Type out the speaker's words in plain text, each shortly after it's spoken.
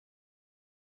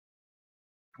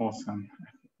Awesome.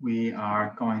 We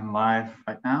are going live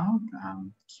right now.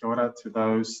 Kia ora to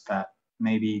those that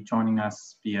may be joining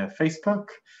us via Facebook.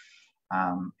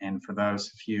 And for those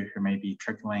of you who may be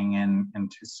trickling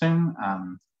into Zoom,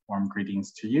 warm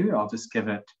greetings to you. I'll just give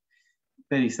it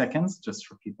 30 seconds just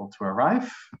for people to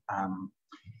arrive.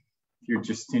 If you're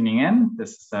just tuning in,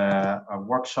 this is a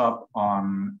workshop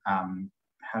on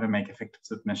how to make effective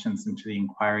submissions into the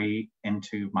inquiry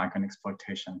into migrant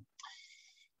exploitation.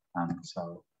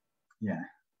 So yeah,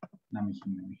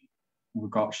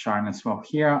 we've got Sharon as well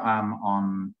here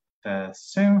on the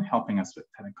Zoom helping us with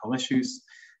technical issues.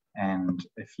 And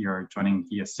if you're joining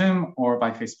via Zoom or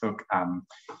by Facebook,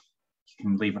 you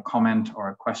can leave a comment or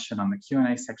a question on the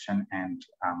Q&A section, and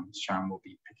Sharon will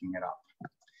be picking it up.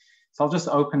 So I'll just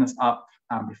open this up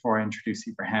before I introduce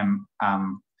Ibrahim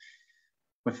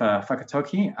with a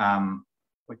whakatoki,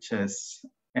 which is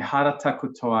E hara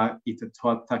taku toa I te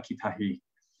toa takitahi,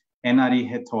 enari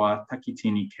he toa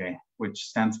takitini ke, which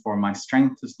stands for my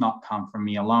strength does not come from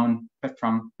me alone, but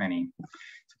from many.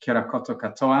 Kia ora koto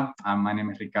katoa. My name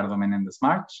is Ricardo Menéndez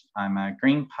March. I'm a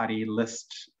Green Party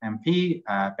list MP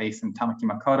based in Tamaki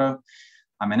Makaurau.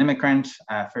 I'm an immigrant,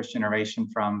 first generation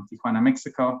from Tijuana,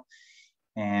 Mexico.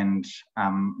 And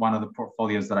one of the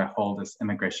portfolios that I hold is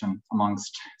immigration,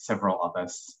 amongst several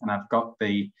others. And I've got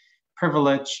the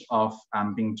privilege of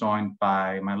being joined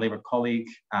by my Labour colleague,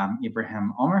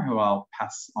 Ibrahim Omer, who I'll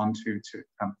pass on to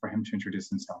for him to introduce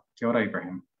himself. Kia ora,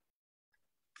 Ibrahim.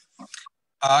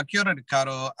 Kia ora,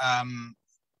 Ricardo.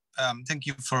 Thank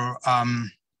you for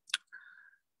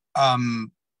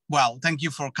thank you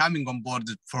for coming on board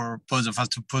for both of us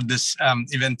to put this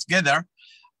event together.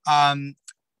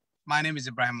 My name is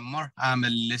Ibrahim Omer. I'm a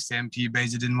list MP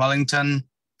based in Wellington,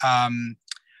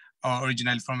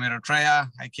 originally from Eritrea.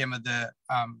 I came as a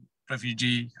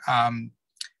refugee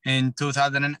in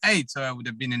 2008, so I would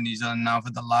have been in New Zealand now for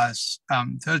the last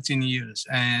 13 years.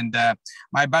 And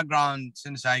my background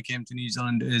since I came to New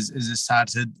Zealand is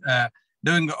started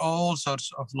doing all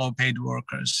sorts of low-paid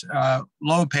workers,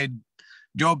 low-paid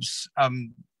jobs,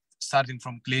 starting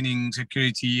from cleaning,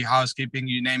 security, housekeeping,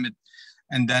 you name it.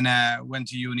 And then went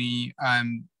to uni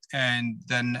and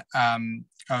then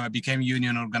became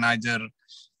union organizer,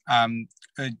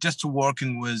 just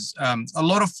working with a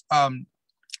lot of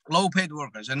low-paid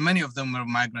workers, and many of them were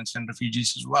migrants and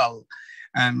refugees as well,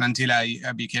 until I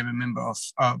became a member of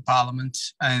Parliament.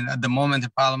 And at the moment in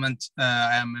Parliament,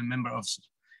 I am a member of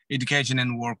Education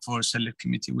and Workforce Select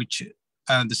Committee, which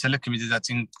the Select Committee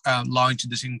that's launched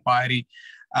this inquiry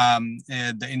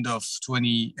at the end of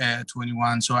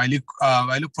 2021. So I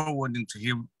look forward to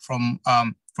hear from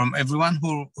everyone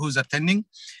who's attending.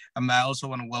 I also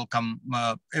want to welcome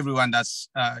everyone that's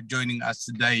joining us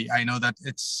today. I know that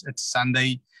it's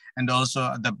Sunday, and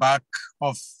also at the back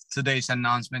of today's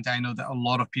announcement, I know that a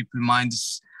lot of people's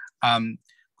minds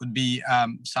could be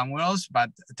somewhere else, but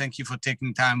thank you for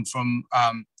taking time from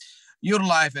your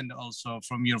life and also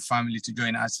from your family to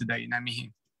join us today.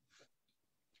 Namihi.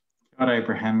 Got it,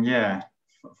 Ibrahim. Yeah,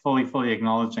 fully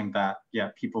acknowledging that. Yeah,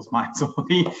 people's minds will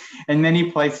be in many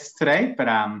places today, but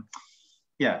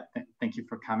yeah, thank you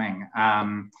for coming.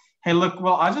 Hey, look,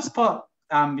 well, I just thought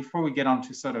before we get on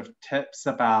to sort of tips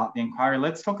about the inquiry,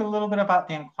 let's talk a little bit about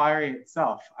the inquiry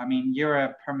itself. I mean, you're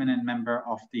a permanent member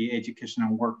of the Education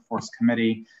and Workforce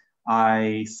Committee.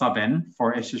 I sub in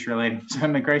for issues relating to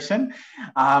immigration.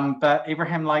 But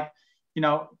Ibrahim,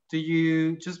 do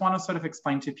you just want to sort of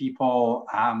explain to people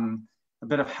a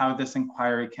bit of how this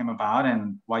inquiry came about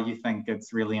and why you think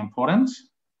it's really important?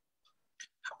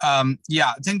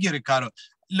 Yeah, thank you, Ricardo.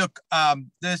 Look,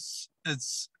 this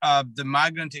is the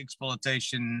migrant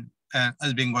exploitation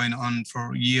has been going on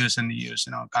for years and years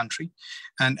in our country,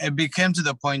 and it became to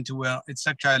the point where it's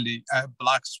actually a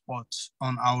black spot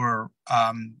on our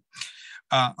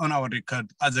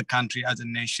record as a country, as a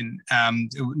nation.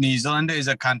 New Zealand is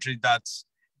a country that's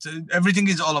everything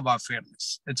is all about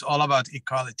fairness. It's all about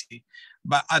equality,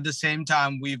 but at the same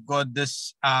time, we've got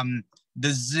this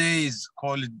disease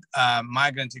called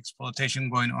migrant exploitation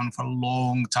going on for a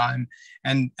long time,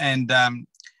 and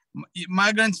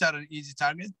migrants are an easy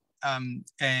target,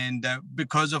 and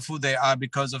because of who they are,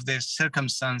 because of their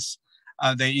circumstance,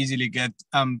 they easily get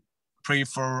prey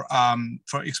for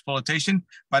exploitation.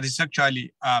 But it's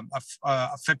actually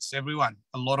affects everyone.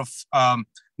 A lot of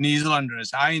New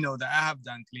Zealanders, I know that I have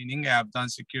done cleaning, I have done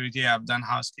security, I have done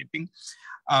housekeeping.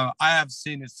 I have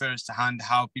seen it firsthand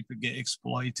how people get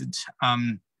exploited.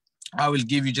 I will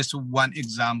give you just one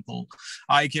example.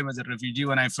 I came as a refugee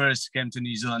when I first came to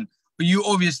New Zealand. You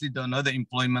obviously don't know the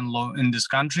employment law in this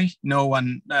country. No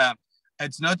one,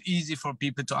 it's not easy for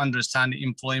people to understand the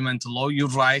employment law, your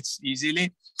rights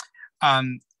easily.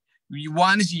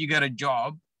 once you get a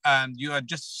job, you are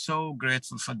just so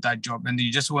grateful for that job, and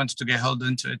you just want to get held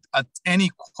into it at any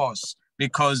cost,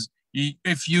 because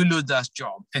if you lose that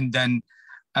job, and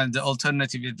the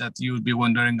alternative is that you will be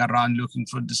wandering around looking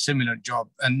for the similar job.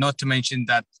 And not to mention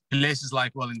that places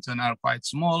like Wellington are quite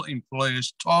small,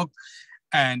 employers talk,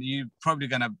 and you're probably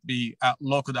going to be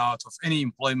locked out of any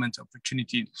employment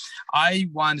opportunity. I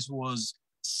once was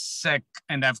sick,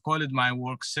 and I've called my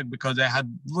work sick because I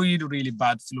had really, really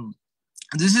bad flu.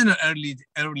 This is in the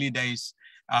early days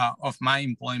of my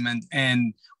employment,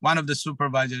 and one of the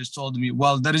supervisors told me,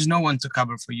 well, there is no one to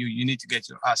cover for you. You need to get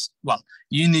your ass, well,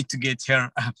 you need to get here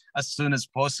as soon as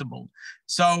possible.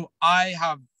 So I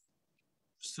have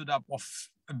stood up off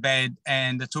bed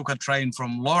and took a train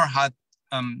from Lower Hutt,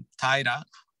 Taira,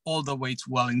 all the way to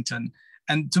Wellington.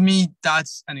 And to me,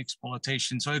 that's an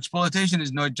exploitation. So exploitation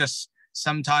is not just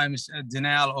sometimes a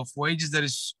denial of wages.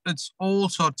 It's all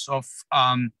sorts of,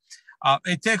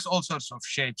 it takes all sorts of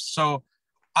shapes. So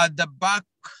at the back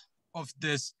of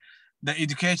this, the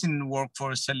Education and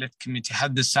Workforce Select Committee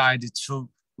had decided to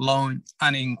launch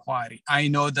an inquiry. I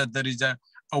know that there is a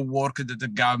work that the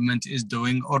government is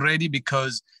doing already,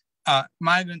 because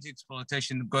migrant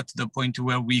exploitation got to the point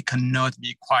where we cannot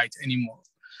be quiet anymore.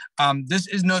 This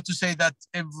is not to say that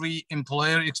every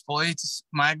employer exploits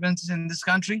migrants in this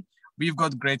country. We've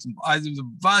got great,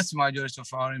 the vast majority of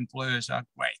our employers are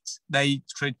great. They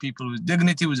treat people with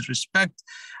dignity, with respect,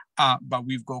 but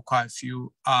we've got quite a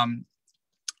few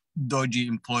dodgy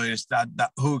employers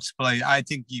who exploit. I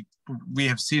think we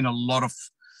have seen a lot of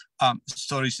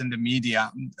stories in the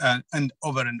media and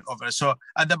over. So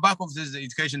at the back of this, the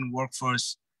Education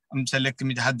Workforce Select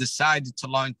Committee had decided to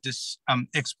launch this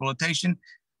exploitation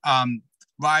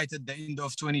right at the end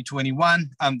of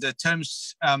 2021. The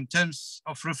terms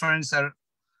of reference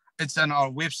it's on our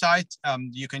website.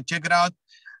 You can check it out.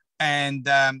 And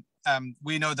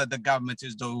we know that the government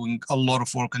is doing a lot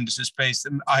of work in this space.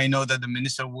 I know that the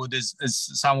Minister Wood is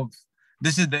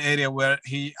this is the area where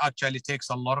he actually takes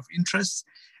a lot of interest,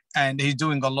 and he's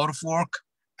doing a lot of work.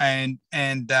 And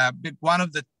one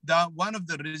of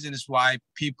the reasons why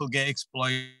people get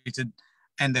exploited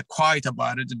and they're quiet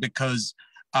about it, because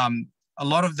a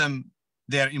lot of them,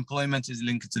 their employment is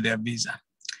linked to their visa,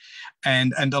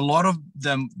 and a lot of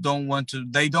them don't want to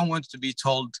be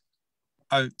told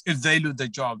if they lose the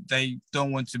job. They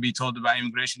don't want to be told by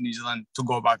Immigration New Zealand to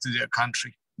go back to their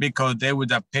country, because they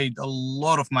would have paid a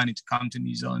lot of money to come to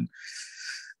New Zealand.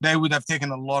 They would have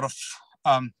taken a lot of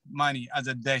money as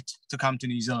a debt to come to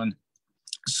New Zealand.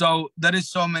 So there is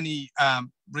so many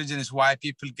reasons why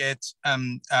people get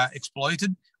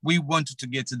exploited. We wanted to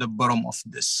get to the bottom of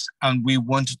this, and we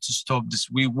wanted to stop this.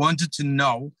 We wanted to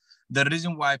know the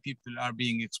reason why people are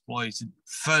being exploited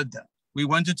further. We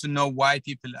wanted to know why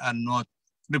people are not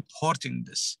reporting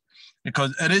this,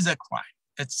 because it is a crime.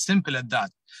 It's simple as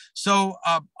that. So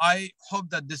I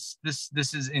hope that this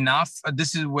is enough.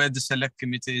 This is where the Select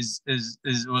Committee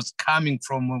was coming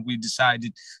from when we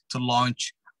decided to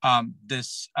launch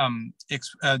this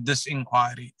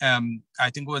inquiry. I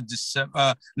think it was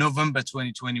November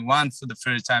 2021 for the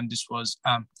first time.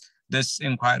 This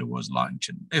inquiry was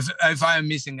launched. If I am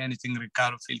missing anything,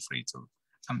 Ricardo, feel free to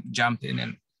jump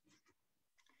in.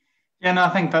 Yeah, no, I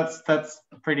think that's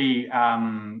pretty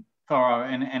thorough,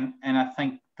 and I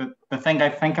think that the thing I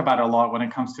think about a lot when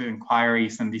it comes to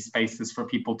inquiries and these spaces for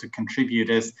people to contribute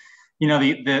is,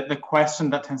 the question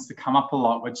that tends to come up a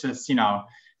lot, which is,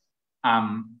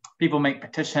 people make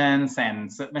petitions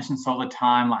and submissions all the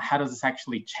time. Like, how does this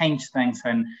actually change things?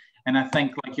 And I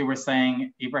think, like you were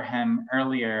saying, Ibrahim,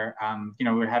 earlier, we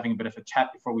were having a bit of a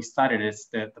chat before we started, is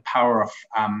the power of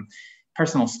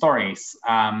personal stories.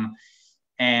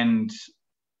 And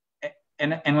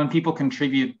when people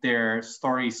contribute their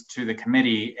stories to the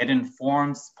committee, it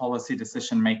informs policy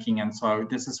decision making. And so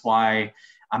this is why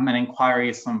an inquiry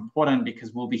is so important,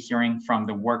 because we'll be hearing from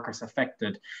the workers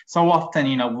affected. So often,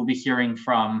 we'll be hearing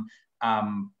from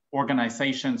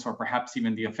organizations or perhaps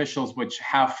even the officials, which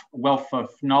have wealth of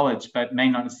knowledge, but may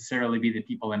not necessarily be the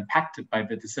people impacted by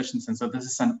the decisions. And so this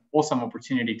is an awesome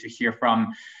opportunity to hear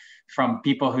from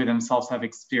people who themselves have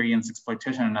experienced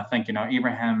exploitation. And I think,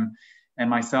 Ibrahim and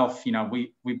myself,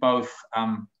 we both,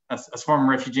 as former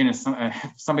refugee and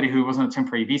somebody who was on a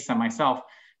temporary visa myself,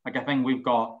 like, I think we've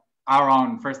got our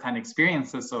own firsthand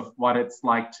experiences of what it's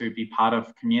like to be part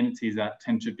of communities that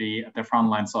tend to be at the front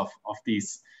lines of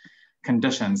these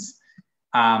conditions.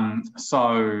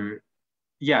 So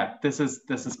yeah, this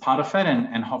is part of it,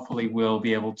 and hopefully we'll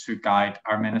be able to guide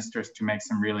our ministers to make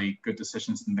some really good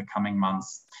decisions in the coming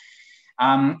months.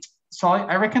 So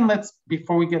I reckon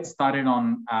before we get started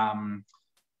on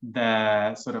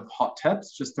the sort of hot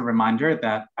tips, just a reminder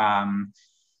that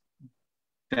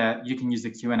that you can use the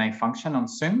Q&A function on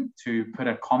Zoom to put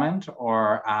a comment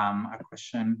or a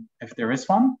question if there is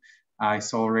one. I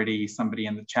saw already somebody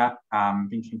in the chat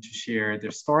being keen to share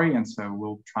their story, and so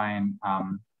we'll try and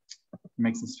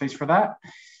make some space for that.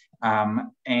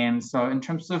 And so in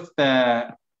terms of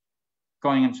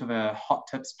going into the hot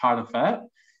tips part of it,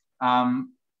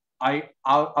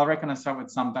 I'll reckon I'll start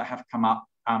with some that have come up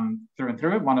through and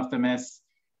through. One of them is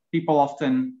people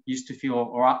often used to feel,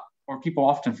 or people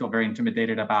often feel very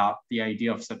intimidated about the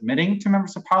idea of submitting to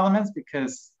members of parliament,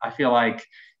 because I feel like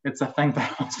it's a thing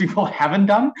that most people haven't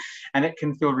done, and it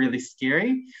can feel really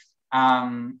scary.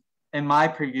 In my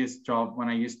previous job, when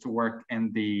I used to work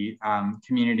in the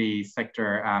community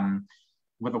sector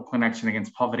with Auckland Action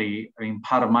Against Poverty, I mean,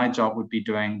 part of my job would be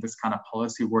doing this kind of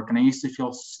policy work, and I used to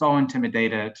feel so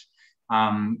intimidated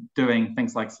doing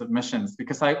things like submissions,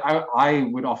 because I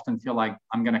would often feel like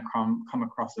I'm going to come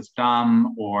across as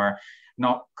dumb or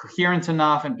not coherent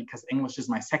enough, and because English is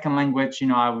my second language, you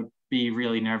know, I would be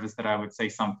really nervous that I would say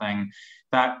something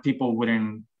that people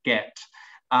wouldn't get.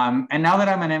 And now that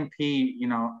I'm an MP, you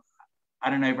know, I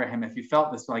don't know, Ibrahim, if you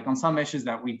felt this, like on some issues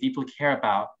that we deeply care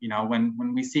about, you know,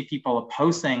 when we see people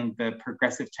opposing the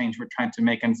progressive change we're trying to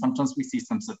make, and sometimes we see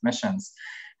some submissions,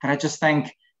 and I just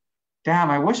think,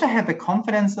 damn, I wish I had the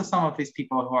confidence of some of these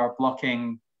people who are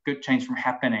blocking good change from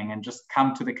happening and just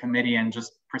come to the committee and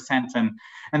just present.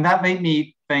 And that made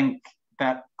me think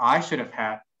that I should have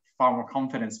had far more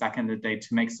confidence back in the day to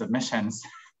make submissions.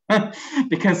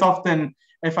 Because often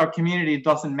if our community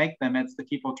doesn't make them, it's the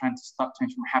people trying to stop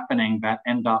change from happening that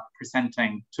end up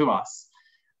presenting to us.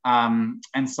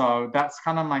 And so that's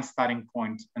kind of my starting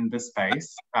point in this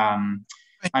space. I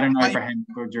don't know, Ibrahim,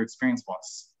 what your experience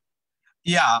was.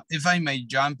 Yeah, if I may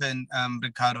jump in,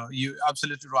 Ricardo, you're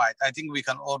absolutely right. I think we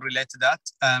can all relate to that.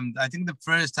 I think the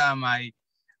first time I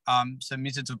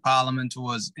submitted to Parliament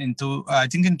was I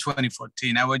think in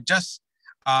 2014. I was just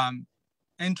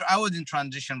I was in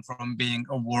transition from being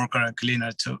a worker, a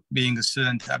cleaner, to being a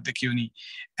student at the CUNY,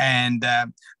 and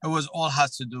it was all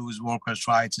has to do with workers'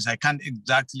 rights. I can't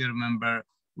exactly remember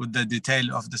with the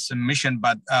detail of the submission,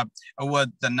 but what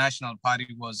the National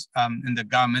Party was in the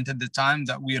government at the time,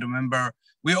 that we remember,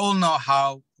 we all know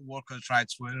how workers'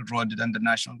 rights were eroded under the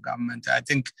national government. I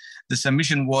think the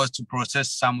submission was to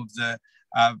process some of the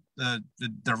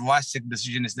drastic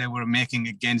decisions they were making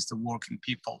against the working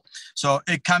people. So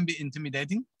it can be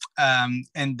intimidating.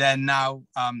 And then now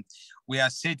we are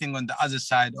sitting on the other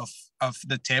side of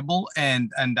the table, and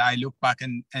I look back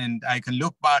and I can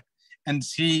look back and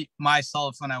see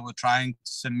myself when I was trying to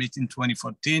submit in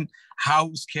 2014,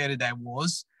 how scared I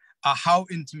was, how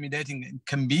intimidating it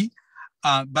can be.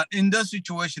 But in that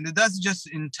situation, that's just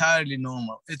entirely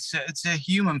normal.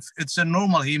 It's a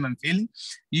normal human feeling.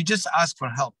 You just ask for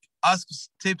help, ask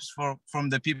tips from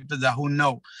the people who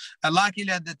know. Luckily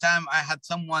at the time, I had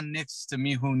someone next to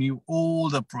me who knew all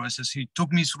the process. He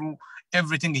took me through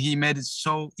everything. He made it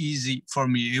so easy for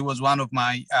me. He was one of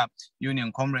my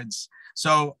union comrades.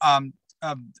 So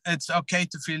it's okay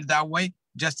to feel that way.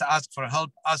 Just ask for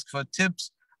help, ask for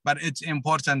tips. But it's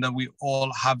important that we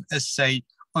all have a say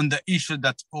on the issue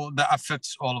that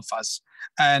affects all of us.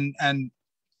 And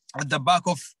at the back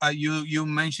of you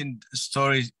mentioned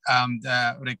stories,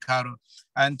 Ricardo,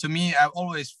 and to me, I've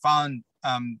always found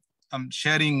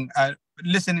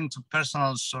listening to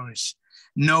personal stories.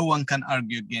 No one can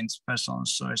argue against personal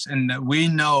stories, and we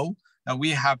know that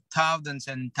we have thousands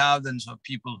and thousands of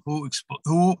people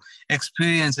who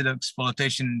experience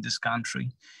exploitation in this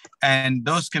country, and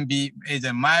those can be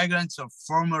either migrants or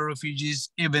former refugees,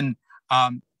 even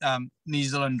New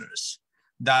Zealanders.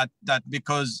 That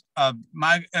because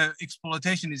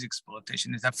exploitation is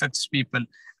exploitation. It affects people,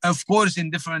 of course, in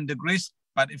different degrees,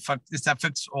 but it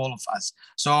affects all of us.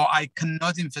 So I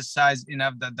cannot emphasize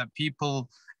enough that the people,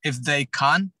 if they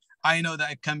can, I know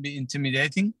that it can be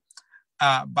intimidating,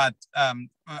 but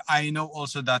I know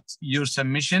also that your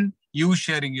submission, you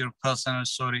sharing your personal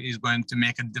story is going to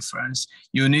make a difference.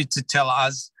 You need to tell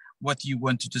us what you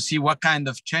wanted to see, what kind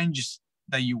of changes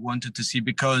that you wanted to see,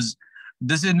 because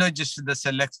this is not just the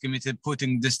select committee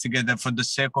putting this together for the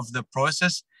sake of the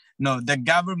process. No, the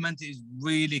government is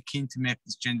really keen to make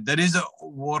this change. There is a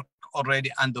work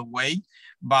already underway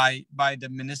by the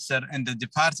minister and the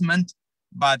department,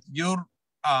 but you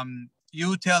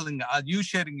telling us, you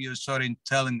sharing your story and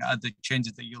telling us the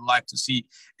changes that you like to see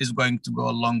is going to go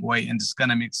a long way, and it's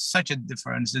going to make such a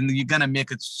difference, and you're going to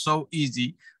make it so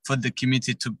easy for the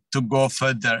committee to go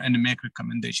further and make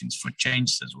recommendations for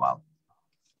changes as well.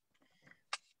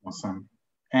 Awesome.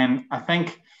 And I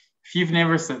think if you've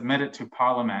never submitted to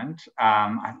Parliament,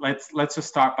 let's just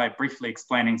start by briefly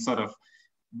explaining sort of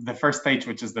the first stage,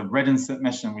 which is the written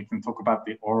submission. We can talk about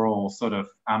the oral sort of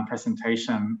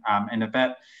presentation in a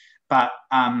bit, but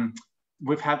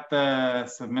we've had the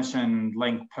submission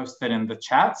link posted in the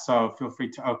chat, so feel free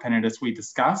to open it as we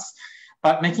discuss.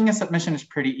 But making a submission is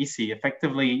pretty easy.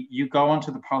 Effectively, you go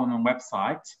onto the Parliament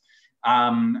website,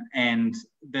 and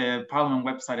the Parliament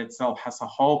website itself has a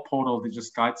whole portal that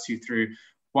just guides you through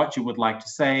what you would like to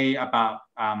say about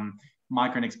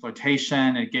migrant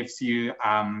exploitation. It gives you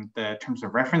the terms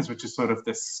of reference, which is sort of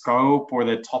the scope or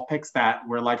the topics that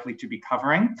we're likely to be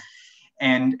covering.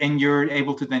 And you're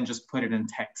able to then just put it in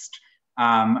text,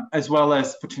 as well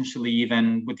as potentially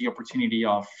even with the opportunity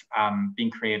of being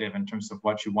creative in terms of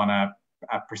what you want to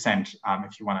present,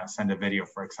 if you want to send a video,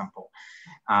 for example.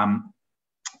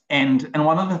 And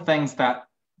one of the things that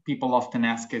people often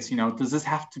ask is, does this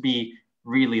have to be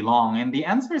really long? And the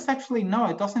answer is actually no,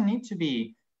 it doesn't need to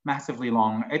be massively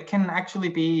long. It can actually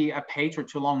be a page or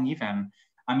two long even.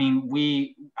 I mean,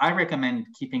 I recommend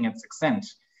keeping it succinct,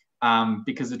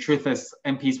 because the truth is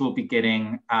MPs will be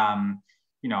getting,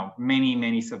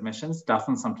 many submissions,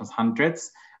 dozens, sometimes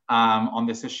hundreds on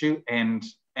this issue. And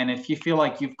if you feel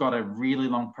like you've got a really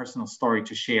long personal story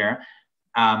to share,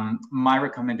 my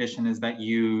recommendation is that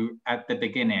you, at the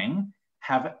beginning,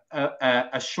 have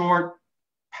a short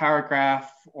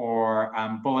paragraph or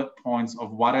bullet points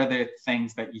of what are the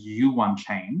things that you want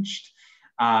changed.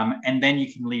 And then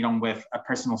you can lead on with a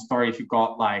personal story. If you've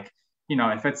got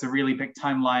if it's a really big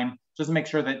timeline, just make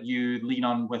sure that you lead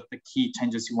on with the key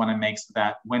changes you want to make, so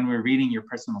that when we're reading your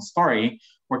personal story,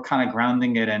 we're kind of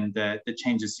grounding it in the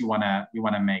changes you want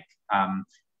to make.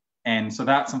 And so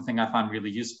that's something I find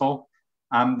really useful.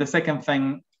 The second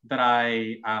thing that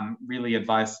I really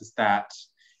advise is that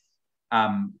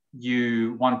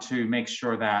you want to make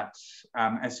sure that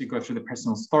as you go through the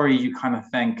personal story, you kind of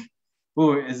think,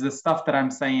 ooh, is the stuff that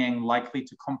I'm saying likely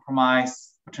to compromise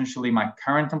potentially my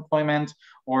current employment?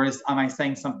 Or am I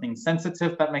saying something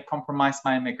sensitive that may compromise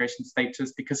my immigration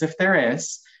status? Because if there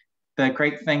is, the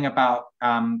great thing about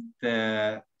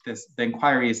the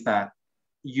inquiry is that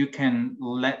you can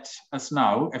let us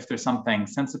know if there's something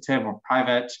sensitive or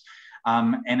private.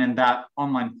 And in that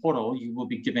online portal, you will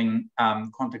be giving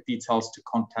contact details to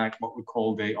contact what we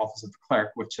call the Office of the Clerk,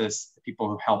 which is the people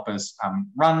who help us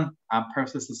run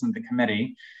processes in the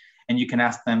committee. And you can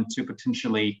ask them to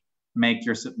potentially make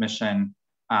your submission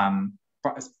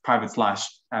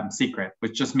private/secret,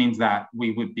 which just means that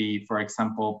we would be, for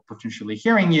example, potentially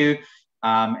hearing you,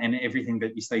 and everything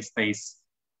that you say stays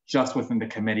just within the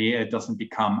committee. It doesn't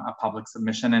become a public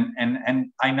submission.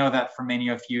 And I know that for many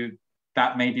of you,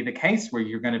 that may be the case, where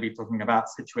you're going to be talking about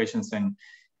situations in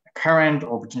current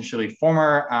or potentially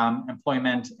former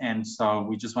employment. And so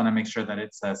we just want to make sure that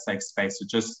it's a safe space. So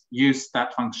just use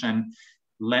that function.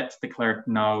 Let the clerk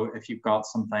know if you've got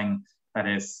something that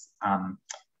is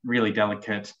really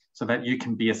delicate, so that you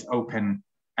can be as open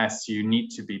as you need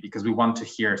to be, because we want to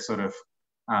hear sort of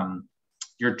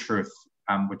your truth,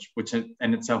 which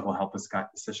in itself will help us guide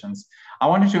decisions. I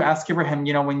wanted to ask Ibrahim,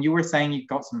 when you were saying you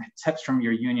got some tips from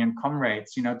your union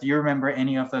comrades, do you remember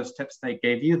any of those tips they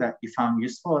gave you that you found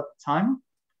useful at the time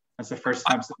as a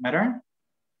first-time submitter?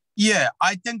 Yeah,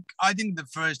 I think the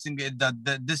first thing is that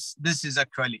this is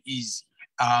actually easy.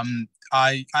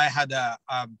 I had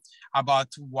about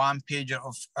 1 page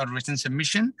of a written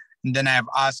submission, and then I've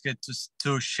asked it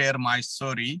to share my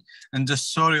story and the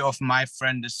story of my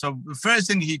friend. So the first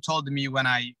thing he told me when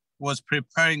I was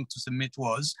preparing to submit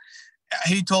was,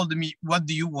 he told me, what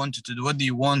do you want to do? What do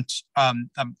you want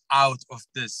out of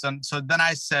this? And so then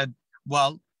I said,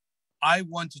 well, I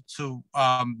wanted to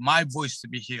my voice to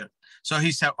be heard. So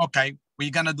he said, okay,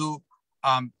 we're gonna do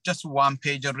just 1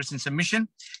 page of written submission,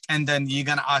 and then you're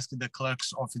gonna ask the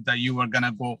clerk's office that you were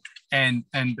gonna go and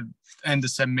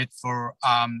submit for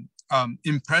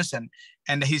in person.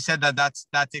 And he said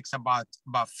that takes about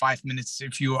 5 minutes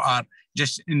if you are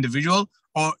just individual,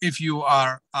 or if you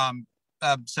are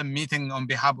submitting on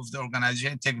behalf of the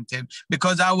organization, taking 10.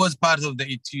 Because I was part of the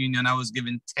ET union, I was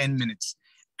given 10 minutes,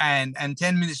 and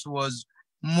 10 minutes was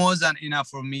more than enough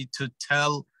for me to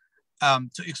tell.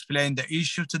 To explain the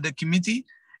issue to the committee,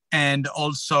 and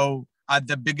also at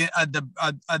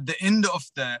the end of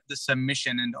the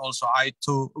submission, and also it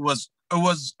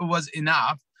was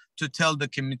enough to tell the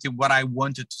committee what I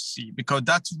wanted to see, because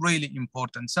that's really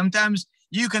important. Sometimes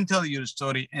you can tell your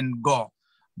story and go,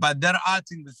 but there are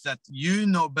things that you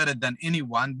know better than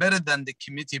anyone, better than the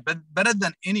committee, but better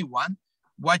than anyone,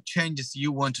 what changes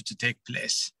you wanted to take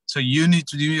place. So you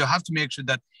have to make sure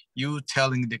that you're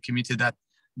telling the committee that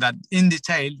that in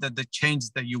detail that the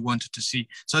changes that you wanted to see.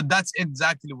 So that's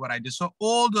exactly what I did. So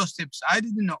all those tips, I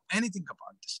didn't know anything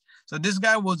about this. So this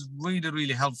guy was really,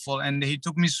 really helpful, and he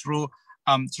took me through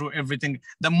everything.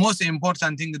 The most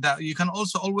important thing that you can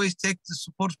also always take the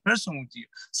support person with you,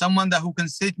 someone that who can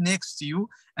sit next to you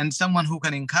and someone who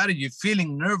can encourage you,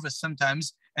 feeling nervous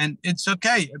sometimes. And it's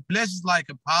okay. Places like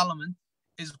a parliament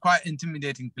is quite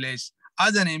intimidating place.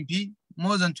 As an MP,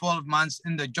 more than 12 months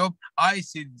in the job, I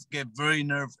still get very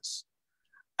nervous.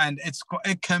 And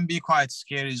it can be quite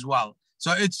scary as well.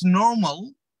 So it's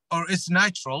normal, or it's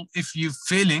natural if you're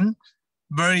feeling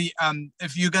very,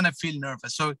 if you're gonna feel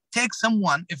nervous. So take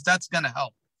someone if that's gonna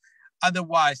help.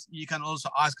 Otherwise, you can also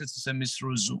ask us to submit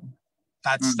through Zoom.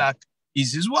 That's that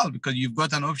easy as well, because you've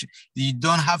got an option. You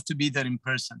don't have to be there in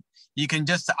person. You can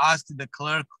just ask the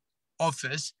clerk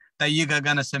office that you're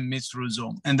gonna submit through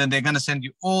Zoom, and then they're gonna send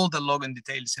you all the login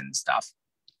details and stuff.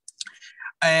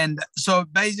 And so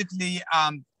basically,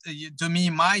 to me,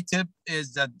 my tip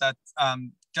is that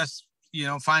just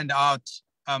find out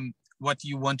what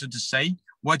you wanted to say,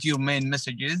 what your main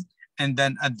message is, and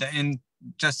then at the end,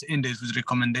 just end it with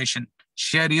recommendation.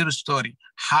 Share your story,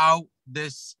 how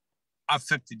this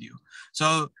affected you.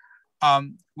 So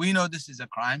we know this is a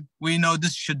crime. We know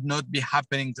this should not be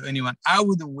happening to anyone. I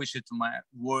wouldn't wish it to my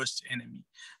worst enemy.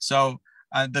 So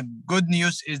the good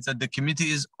news is that the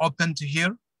committee is open to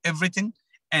hear everything,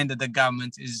 and that the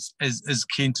government is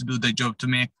keen to do the job to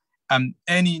make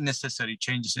any necessary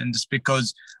changes in this,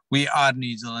 because we are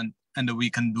New Zealand and we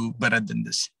can do better than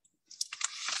this.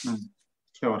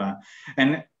 Kia ora.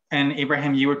 And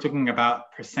Ibrahim, you were talking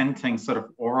about presenting sort of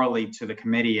orally to the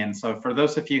committee. And so for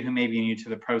those of you who may be new to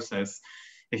the process,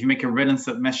 if you make a written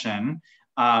submission,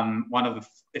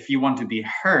 if you want to be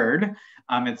heard,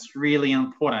 it's really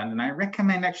important. And I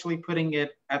recommend actually putting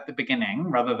it at the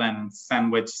beginning rather than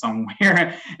sandwich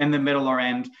somewhere in the middle or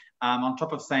end, on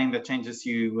top of saying the changes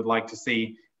you would like to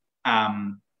see.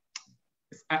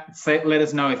 Let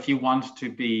us know if you want to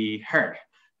be heard,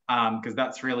 because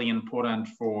that's really important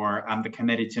for the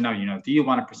committee to know, do you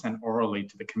want to present orally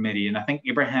to the committee? And I think,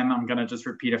 Ibrahim, I'm going to just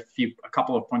repeat a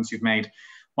couple of points you've made.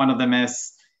 One of them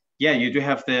is, yeah, you do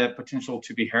have the potential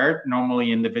to be heard.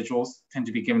 Normally, individuals tend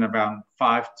to be given around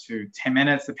 5 to 10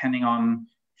 minutes, depending on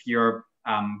if you're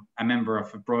a member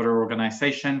of a broader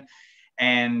organization.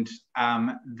 And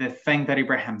the thing that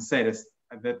Ibrahim said is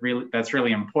that's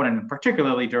really important, and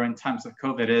particularly during times of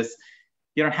COVID, is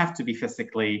you don't have to be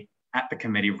physically at the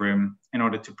committee room in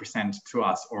order to present to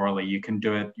us orally. You can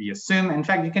do it via Zoom. In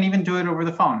fact, you can even do it over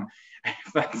the phone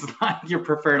if that's not your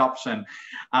preferred option.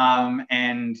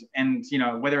 And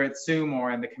whether it's Zoom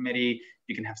or in the committee,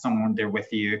 you can have someone there with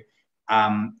you.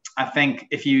 I think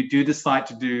if you do decide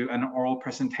to do an oral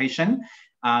presentation,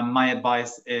 my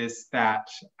advice is that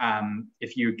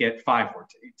if you get 5 or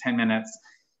 10 minutes,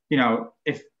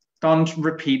 don't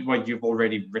repeat what you've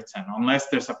already written, unless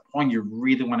there's a point you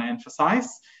really want to emphasize.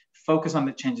 Focus on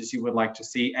the changes you would like to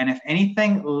see. And if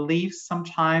anything, leave some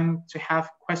time to have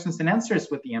questions and answers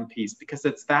with the MPs, because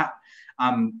it's that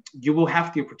you will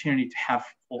have the opportunity to have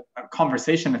a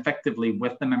conversation effectively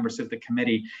with the members of the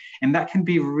committee. And that can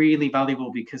be really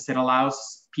valuable, because it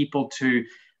allows people to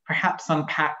perhaps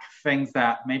unpack things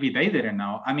that maybe they didn't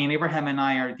know. I mean, Ibrahim and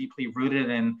I are deeply rooted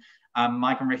in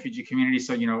migrant refugee communities.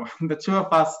 So, the two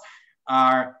of us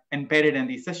are embedded in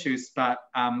these issues, but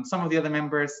some of the other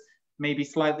members may be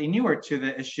slightly newer to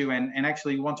the issue, and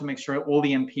actually want to make sure all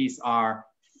the MPs are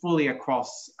fully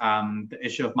across the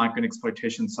issue of migrant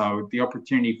exploitation. So the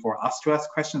opportunity for us to ask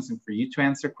questions and for you to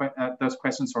answer those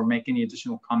questions or make any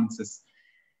additional comments is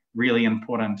really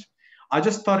important. I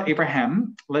just thought,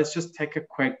 Ibrahim, let's just take a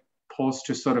quick pause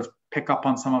to sort of pick up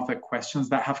on some of the questions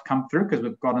that have come through, because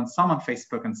we've gotten some on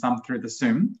Facebook and some through the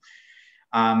Zoom.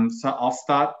 So I'll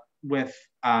start with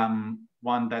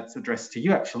one that's addressed to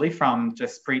you, actually, from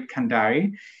Jaspreet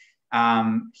Kandari.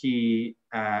 He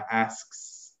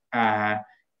asks,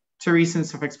 2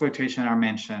 reasons of exploitation are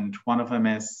mentioned. One of them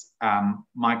is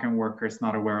migrant workers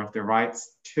not aware of their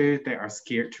rights. 2, they are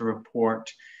scared to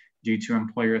report due to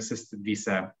employer-assisted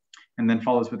visa. And then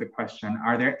follows with the question,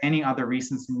 are there any other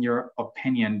reasons in your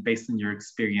opinion, based on your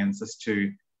experience, as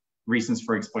to reasons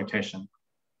for exploitation?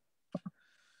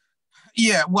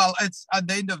 Yeah, well, it's at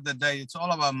the end of the day, it's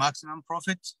all about maximum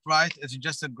profit, right? It's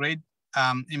just a great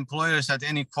employers at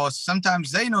any cost.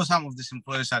 Sometimes they know some of these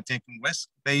employers are taking risks.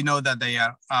 They know that they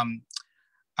are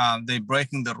they're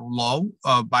breaking the law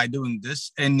by doing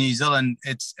this. In New Zealand,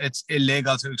 it's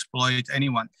illegal to exploit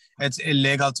anyone. It's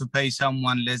illegal to pay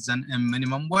someone less than a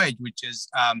minimum wage, which is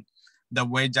the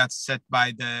wage that's set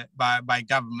by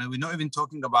government. We're not even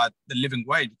talking about the living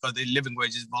wage, because the living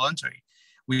wage is voluntary.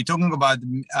 we're talking about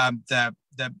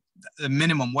the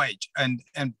minimum wage, and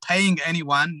paying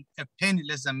anyone a penny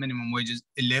less than minimum wage is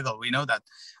illegal. We know that,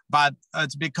 but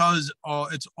it's because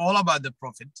it's all about the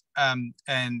profit. And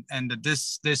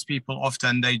this people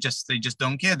often they just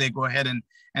don't care. They go ahead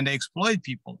and they exploit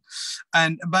people,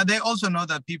 but they also know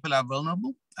that people are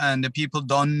vulnerable, and the people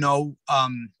don't know.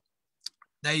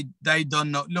 They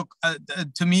don't know. Look,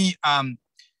 to me,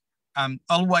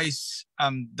 always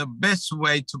the best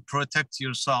way to protect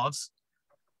yourself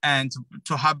and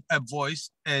to have a voice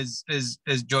is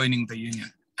joining the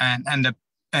union.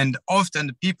 And often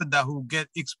the people who get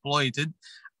exploited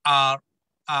are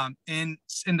in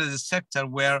the sector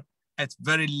where it's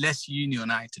very less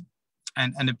unionized,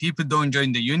 and the people don't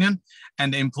join the union,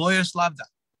 and the employers love that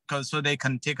because so they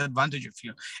can take advantage of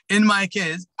you. In my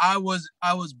case, I was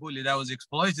bullied, I was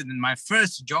exploited in my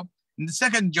first job. In the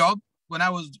second job, when I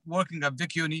was working at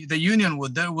Vic Uni, the union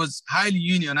was highly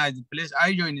unionized place.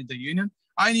 I joined the union.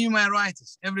 I knew my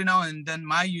rights. Every now and then,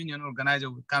 my union organizer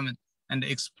would come in and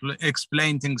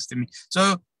explain things to me.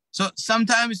 So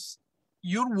sometimes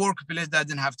your workplace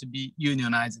doesn't have to be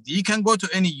unionized. You can go to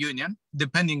any union,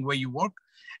 depending where you work,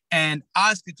 and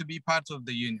ask it to be part of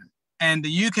the union. And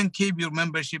you can keep your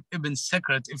membership even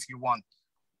secret if you want.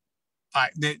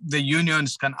 The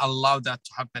unions can allow that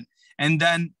to happen. And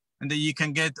then you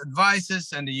can get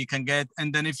advices, and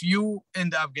then if you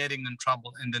end up getting in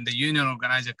trouble, and then the union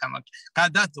organizer come up.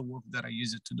 That's the work that I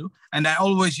use it to do. And I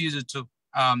always use it to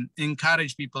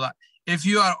encourage people that if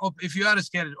you are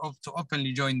scared to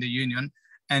openly join the union,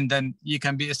 and then you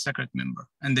can be a secret member,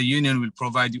 and the union will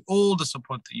provide you all the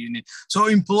support that you need. So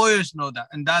employers know that,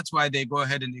 and that's why they go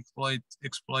ahead and exploit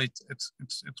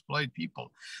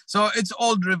people. So it's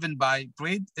all driven by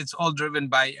greed. It's all driven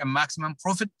by a maximum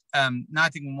profit,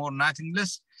 nothing more, nothing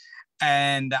less.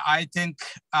 And I think,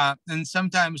 and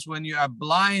sometimes when you are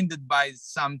blinded by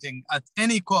something at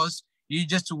any cost, you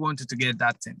just wanted to get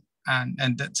that thing.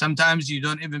 And that sometimes you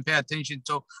don't even pay attention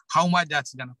to how much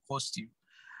that's going to cost you.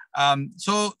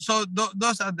 So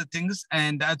those are the things.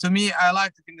 And to me, I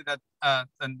like to think that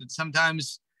and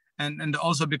sometimes, and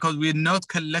also because we're not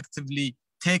collectively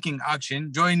taking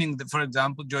action, for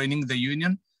example, joining the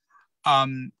union,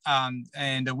 and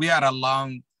we are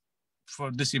allowing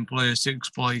for these employers to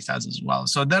exploit us as well.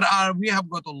 So we have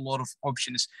got a lot of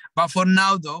options. But for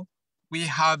now, though, we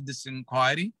have this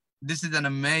inquiry. This is an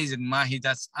amazing mahi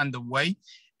that's underway.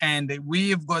 And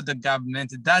we've got the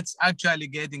government that's actually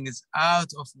getting us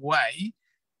out of way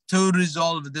to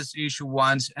resolve this issue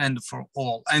once and for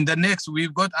all. And the next,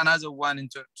 we've got another one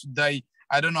into today.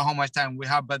 I don't know how much time we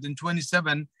have, but in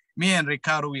 27, me and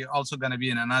Ricardo, we're also going to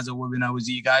be in another webinar with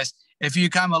you guys. If you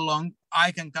come along,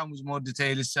 I can come with more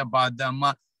details about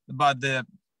the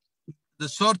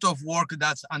sort of work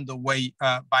that's underway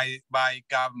by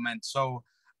government. So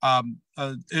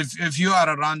if you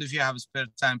are around, if you have spare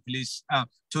time, please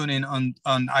tune in on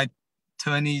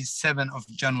 27th of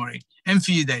January, in a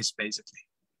few days, basically.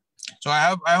 So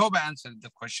I hope I answered the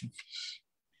question.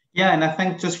 Yeah, and I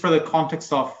think just for the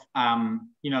context of,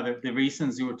 the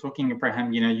reasons you were talking,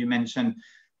 Ibrahim, you mentioned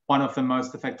one of the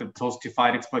most effective tools to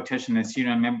fight exploitation is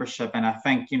union membership. And I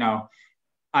think,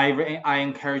 I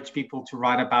encourage people to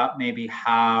write about maybe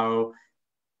how,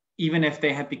 even if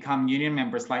they had become union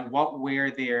members, like what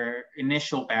were their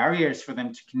initial barriers for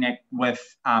them to connect with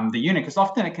the union? Because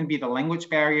often it can be the language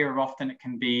barrier, or often it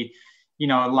can be,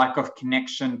 lack of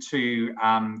connection to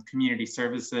community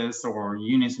services or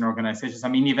unions and organizations. I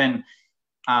mean, even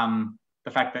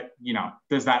the fact that,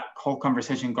 there's that whole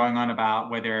conversation going on about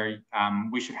whether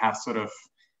we should have sort of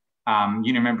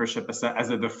union membership as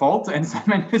a default in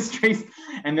some industries,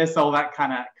 and there's all that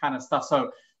kind of stuff.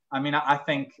 So, I mean, I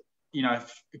think,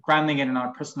 grounding it in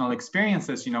our personal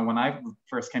experiences, when I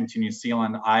first came to New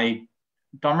Zealand, I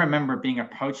don't remember being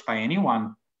approached by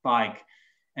anyone, like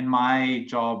in my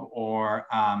job or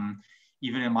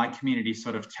even in my community,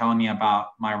 sort of telling me about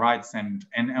my rights. And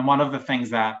one of the things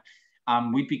that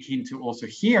we'd be keen to also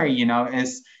hear,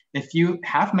 is if you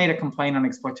have made a complaint on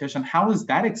exploitation, how was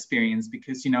that experience?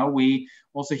 Because, we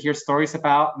also hear stories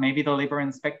about maybe the labor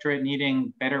inspectorate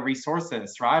needing better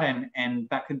resources, right? And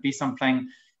that could be something.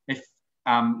 If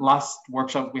last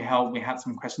workshop we held, we had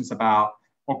some questions about,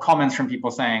 or comments from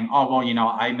people saying, oh,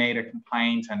 well, I made a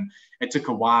complaint and it took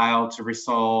a while to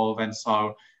resolve. And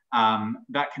so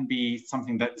that can be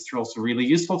something that is also really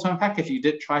useful to unpack if you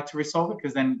did try to resolve it,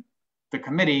 because then the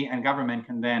committee and government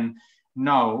can then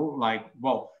know, like,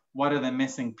 well, what are the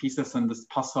missing pieces in this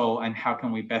puzzle and how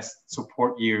can we best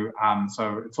support you?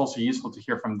 So it's also useful to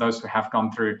hear from those who have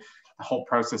gone through the whole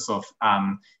process of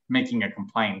making a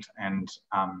complaint and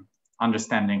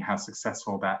understanding how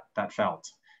successful that felt.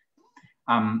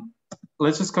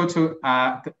 Let's just go to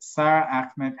Sarah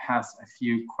Ahmed has a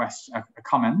few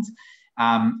comments.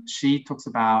 She talks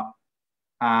about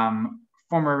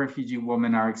former refugee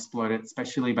women are exploited,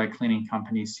 especially by cleaning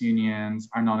companies. Unions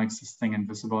are non-existing and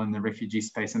visible in the refugee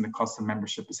space, and the cost of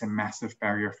membership is a massive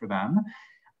barrier for them.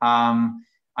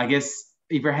 I guess,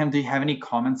 Ibrahim, do you have any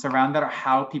comments around that, or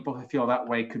how people who feel that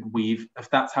way could weave, if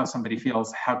that's how somebody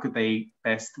feels, how could they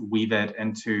best weave it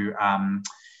into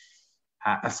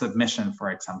a submission,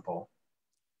 for example?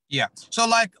 Yeah, so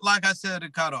like I said,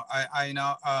 Ricardo, I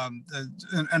know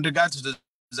in regard to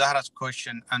Zahra's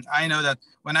question, and I know that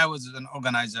when I was an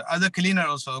organizer, as a cleaner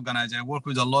also organizer, I work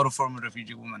with a lot of former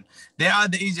refugee women. They are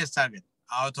the easiest target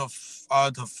out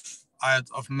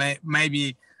of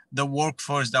maybe the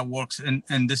workforce that works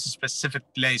in this specific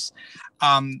place.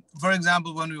 For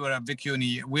example, when we were at Vic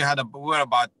Uni, we were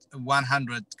about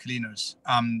 100 cleaners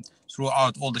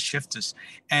throughout all the shifts,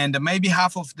 and maybe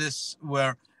half of this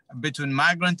were between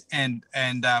migrant and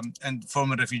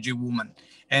former refugee women,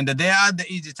 and they are the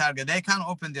easy target. They can't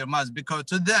open their mouths because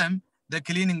to them the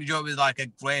cleaning job is like a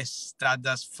grace that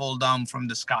does fall down from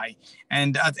the sky,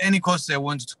 and at any cost they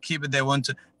want to keep it. They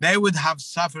would have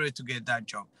suffered to get that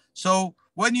job. So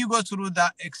when you go through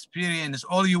that experience,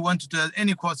 all you want to do at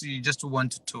any cost, you just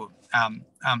want to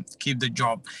keep the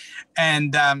job,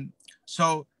 and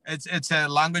so it's a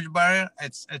language barrier.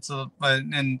 It's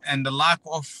and the lack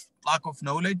of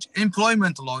knowledge.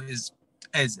 Employment law is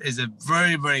a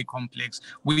very, very complex.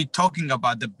 We're talking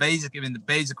about the basic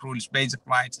rules, basic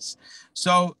rights.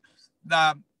 So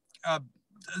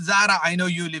Zara, I know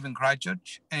you live in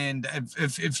Christchurch, and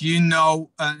if you know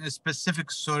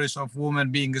specific stories of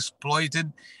women being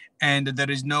exploited and there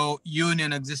is no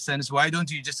union existence, why don't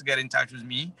you just get in touch with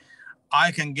me?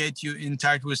 I can get you in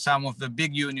touch with some of the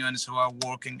big unions who are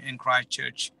working in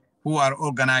Christchurch, who are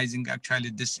organizing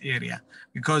actually this area,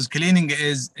 because cleaning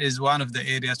is one of the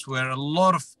areas where a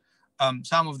lot of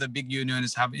some of the big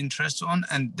unions have interest on,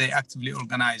 and they actively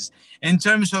organize. In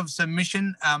terms of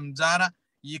submission, Zara,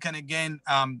 you can again,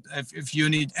 if you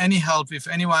need any help, if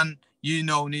anyone you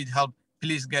know need help,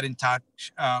 please get in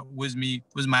touch with me,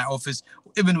 with my office,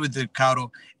 even with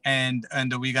Ricardo, and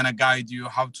we're gonna guide you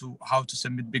how to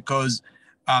submit, because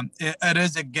it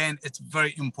is, again, it's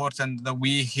very important that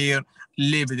we hear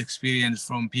lived experience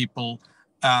from people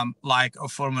like a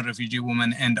former refugee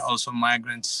woman and also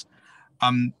migrants.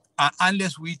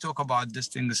 Unless we talk about these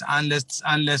things,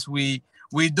 unless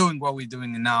we're doing what we're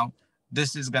doing now,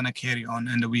 this is gonna carry on,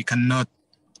 and we cannot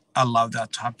allow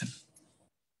that to happen.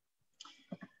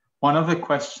 One of the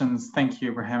questions, thank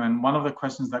you, Ibrahim, and one of the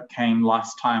questions that came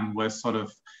last time was sort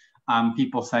of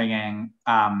people saying,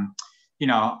 you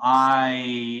know,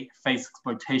 I face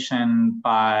exploitation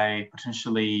by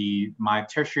potentially my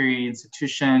tertiary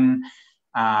institution,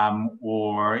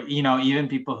 or, you know, even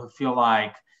people who feel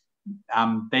like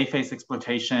they face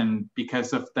exploitation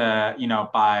because of the, you know,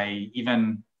 by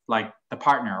even like the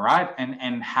partner, right?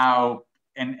 And how,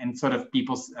 and sort of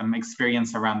people's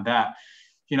experience around that.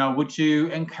 You know, would you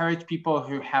encourage people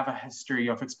who have a history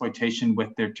of exploitation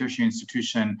with their tertiary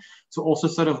institution to also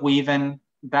sort of weave in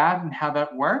that and how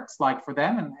that works, like for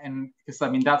them? And because I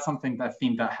mean, that's something, that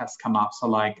theme that has come up. So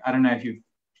like, I don't know if you've,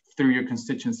 through your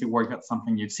constituency work, that's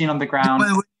something you've seen on the ground.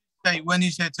 When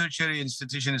you say tertiary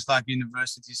institution, it's like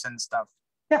universities and stuff.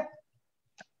 Yeah.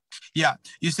 Yeah,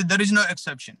 you said there is no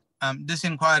exception. This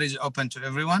inquiry is open to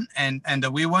everyone, and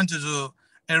we want to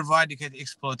eradicate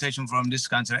exploitation from this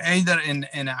country, either in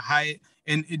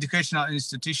educational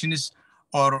institutions,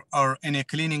 or in a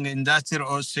cleaning industry,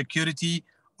 or security,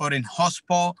 or in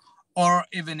hospital, or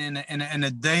even in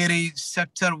a dairy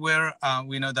sector where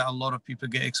we know that a lot of people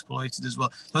get exploited as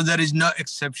well. So there is no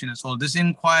exception at all. This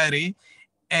inquiry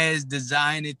is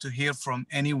designed to hear from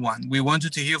anyone. We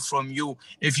wanted to hear from you.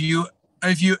 If you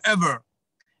ever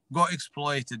go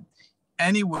exploited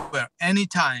anywhere,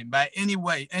 anytime, by any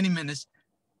way, any means,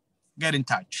 get in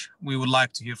touch. We would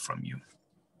like to hear from you.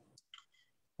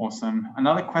 Awesome.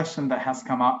 Another question that has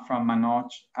come up from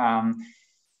Manoj.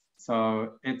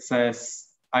 So it says,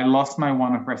 I lost my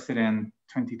one of resident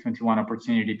 2021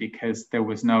 opportunity because there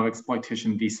was no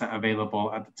exploitation visa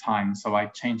available at the time. So I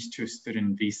changed to a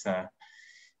student visa.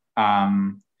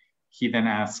 He then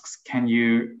asks, can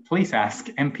you please ask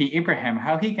MP Ibrahim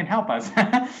how he can help us?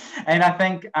 And I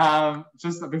think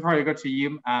just before I go to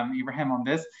you, Ibrahim, on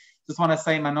this, just want to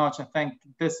say, Manoj, I think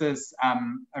this is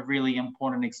a really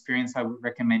important experience I would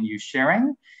recommend you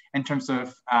sharing in terms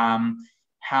of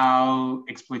how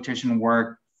exploitation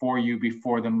worked for you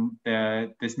before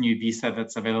this new visa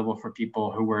that's available for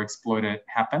people who were exploited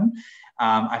happened.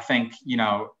 I think, you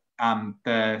know,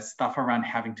 the stuff around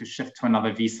having to shift to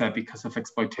another visa because of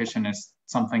exploitation is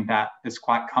something that is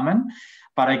quite common.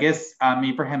 But I guess,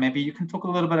 Ibrahim, maybe you can talk a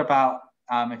little bit about,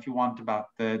 if you want, about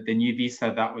the new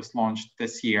visa that was launched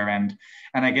this year. And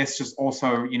I guess just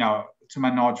also, you know, to my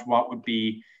knowledge, what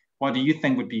do you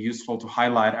think would be useful to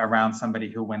highlight around somebody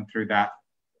who went through that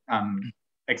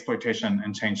exploitation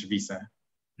and changed visa?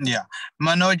 Yeah,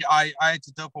 Manoj, I had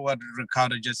to talk about what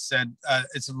Ricardo just said.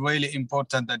 It's really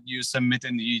important that you submit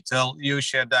and you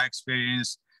share that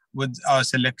experience with our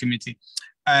select committee.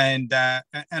 And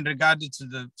regarding to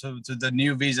the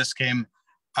new visa scheme,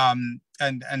 and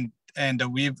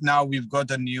we've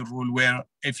got a new rule where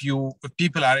if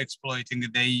people are exploiting,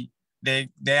 they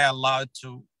are allowed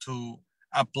to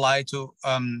apply to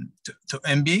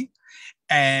MB,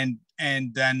 and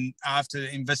then after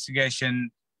the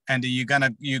investigation, and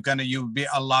you'll be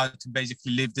allowed to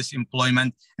basically leave this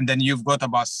employment, and then you've got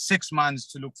about 6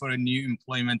 months to look for a new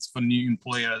employment for new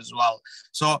employer as well.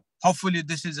 So hopefully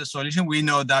this is a solution. We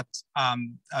know that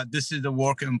this is the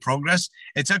work in progress.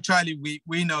 It's actually,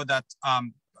 we know that I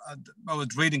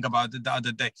was reading about it the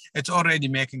other day. It's already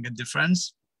making a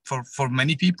difference for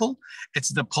many people. It's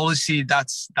the policy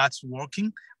that's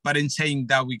working, but in saying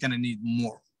that, we're gonna need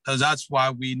more. So that's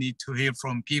why we need to hear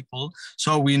from people,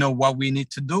 so we know what we need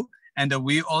to do. And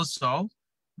we also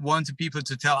want people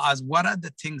to tell us what are the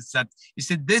things that, you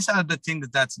said, these are the things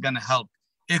that's gonna help.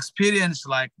 Experience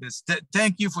like this.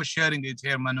 Thank you for sharing it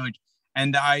here, Manoj.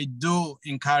 And I do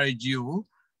encourage you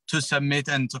to submit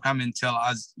and to come and tell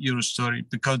us your story,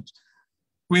 because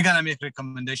we're gonna make a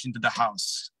recommendation to the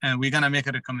House, and we're gonna make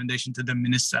a recommendation to the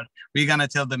minister. We're gonna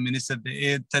tell the minister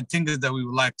the things that we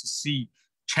would like to see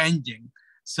changing.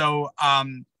 So,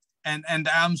 and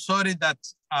I'm sorry that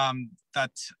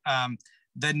that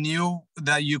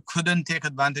you couldn't take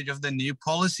advantage of the new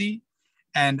policy,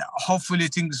 and hopefully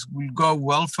things will go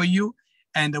well for you,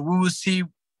 and we will see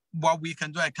what we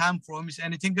can do. I can't promise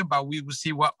anything, but we will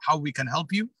see how we can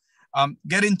help you.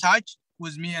 Get in touch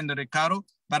with me and Ricardo,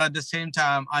 but at the same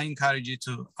time, I encourage you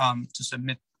to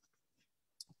submit.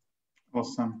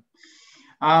 Awesome.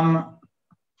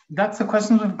 That's the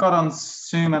questions we've got on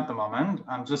Zoom at the moment.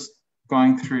 I'm just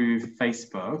going through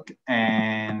Facebook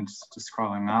and just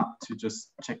scrolling up to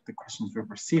just check the questions we've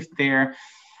received there.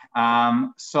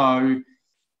 So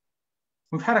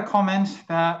we've had a comment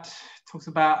that talks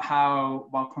about how,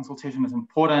 while consultation is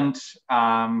important,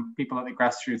 people at the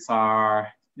grassroots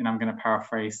are, you know, I'm going to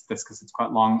paraphrase this because it's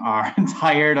quite long, are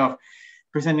tired of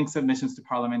presenting submissions to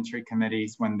parliamentary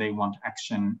committees when they want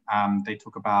action. They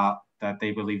talk about that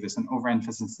they believe there's an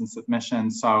overemphasis in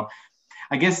submissions. So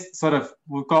I guess sort of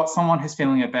we've got someone who's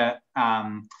feeling a bit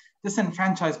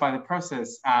disenfranchised by the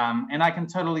process. And I can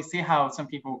totally see how some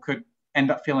people could end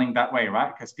up feeling that way,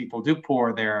 right? Because people do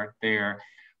pour their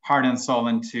heart and soul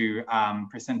into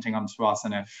presenting onto us.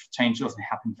 And if change doesn't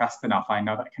happen fast enough, I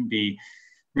know that can be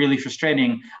really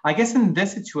frustrating. I guess in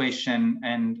this situation,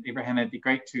 and Ibrahim, it'd be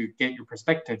great to get your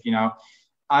perspective, you know,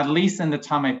 at least in the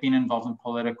time I've been involved in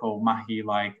political mahi,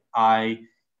 like I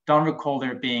don't recall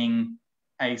there being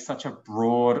such a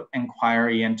broad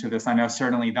inquiry into this. I know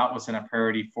certainly that wasn't a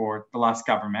priority for the last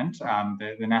government,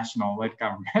 the national-led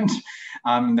government,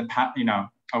 you know,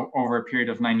 over a period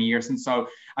of 9 years. And so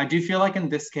I do feel like in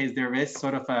this case, there is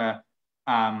sort of a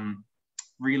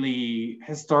really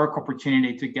historic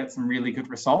opportunity to get some really good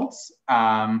results. So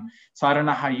I don't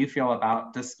know how you feel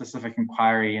about this specific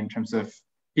inquiry in terms of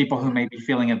people who may be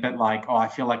feeling a bit like, oh, I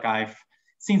feel like I've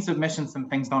seen submissions and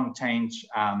things don't change.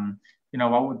 You know,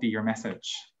 what would be your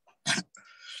message?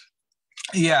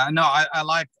 Yeah, no, I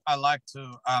like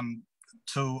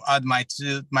to add my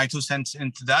two cents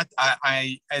into that.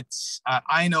 I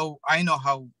know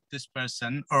how this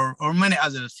person or many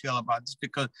others feel about this,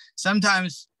 because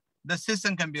sometimes the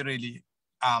system can be really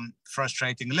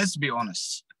frustrating. Let's be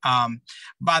honest.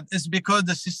 But it's because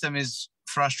the system is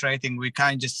frustrating. We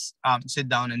can't just sit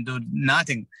down and do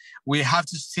nothing. We have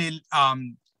to still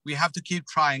we have to keep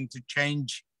trying to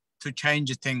change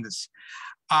things.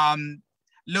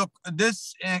 Look,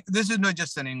 this is not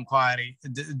just an inquiry.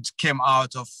 It came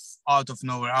out of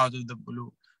nowhere, out of the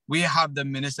blue. We have the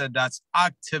minister that's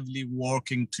actively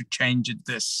working to change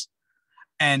this,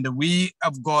 and we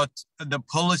have got the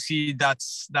policy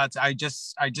that's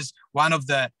one of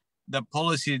the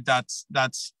policy that's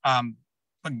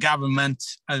government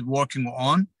is working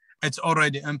on. It's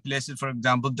already in place. For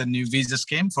example, the new visa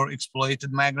scheme for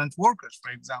exploited migrant workers, for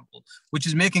example, which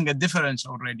is making a difference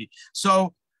already.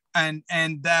 So, there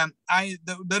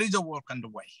is a work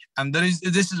underway, and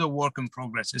this is a work in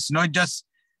progress. It's not just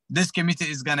this committee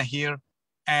is gonna hear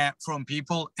from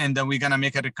people and then we're gonna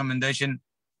make a recommendation.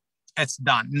 It's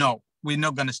done. No, we're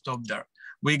not going to stop there.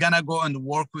 We're going to go and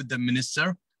work with the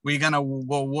minister. We're going to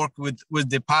go work with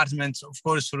departments, of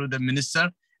course, through the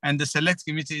minister. And the select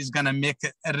committee is going to make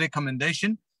a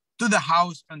recommendation to the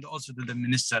House and also to the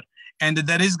minister. And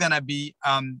there is going to be,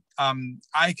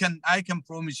 I can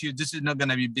promise you, this is not going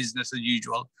to be business as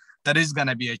usual. There is going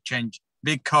to be a change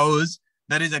because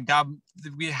there is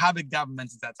we have a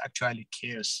government that actually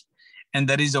cares. And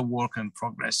there is a work in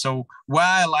progress. So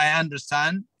while I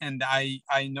understand and I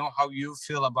know how you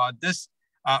feel about this,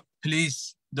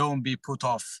 please don't be put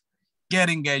off. Get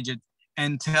engaged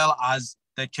and tell us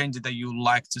the change that you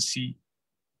like to see.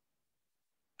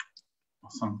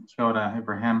 Awesome. Kia ora,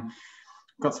 Ibrahim.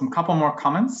 Got some couple more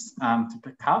comments to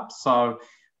pick up. So,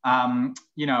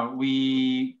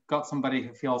 we got somebody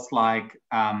who feels like,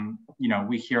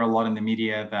 we hear a lot in the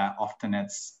media that often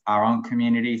it's our own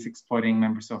communities exploiting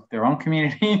members of their own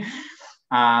community.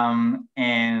 And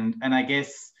I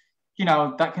guess,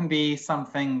 that can be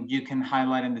something you can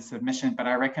highlight in the submission, but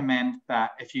I recommend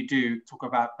that if you do talk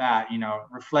about that,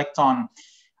 reflect on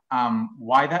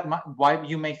why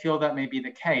you may feel that may be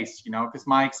the case, because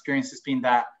my experience has been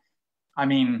that, our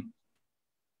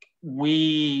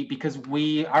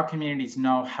communities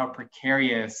know how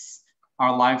precarious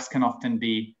our lives can often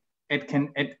be. It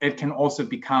can also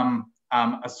become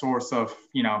a source of,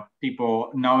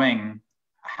 people knowing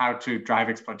how to drive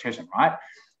exploitation, right?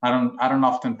 I don't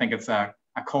often think it's a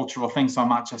cultural thing so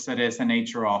much as it is a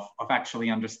nature of actually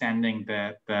understanding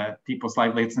the people's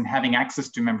livelihoods and having access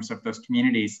to members of those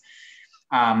communities.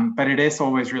 But it is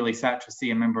always really sad to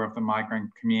see a member of the migrant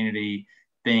community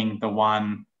being the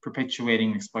one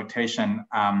perpetuating exploitation.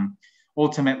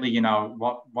 Ultimately,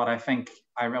 what I think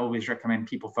I always recommend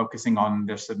people focusing on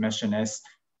their submission is,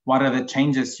 what are the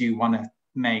changes you want to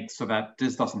make so that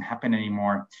this doesn't happen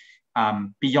anymore?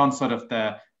 Beyond sort of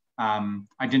the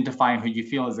identifying who you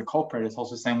feel is a culprit, it's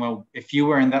also saying, well, if you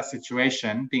were in that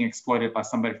situation being exploited by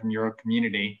somebody from your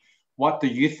community, what do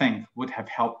you think would have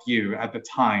helped you at the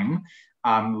time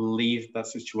leave that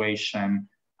situation?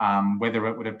 Whether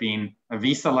it would have been a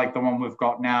visa like the one we've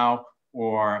got now,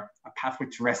 or a pathway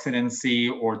to residency,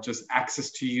 or just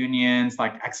access to unions,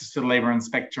 like access to the labor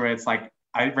inspectorates. Like,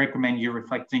 I recommend you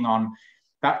reflecting on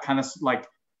that kind of, like,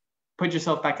 put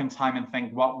yourself back in time and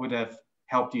think what would have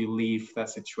helped you leave that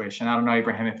situation. I don't know,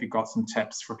 Ibrahim, if you've got some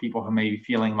tips for people who may be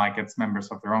feeling like it's members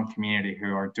of their own community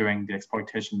who are doing the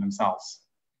exploitation themselves.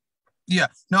 Yeah,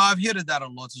 no, I've heard that a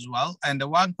lot as well. And the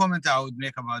one comment I would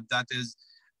make about that is,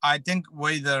 I think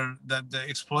whether the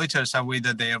exploiters are,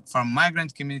 whether they are from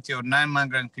migrant community or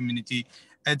non-migrant community,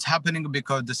 it's happening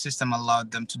because the system allowed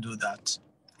them to do that,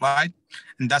 right?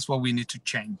 And that's what we need to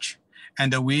change.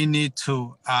 And we need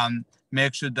to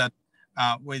make sure that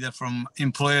whether from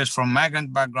employers from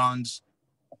migrant backgrounds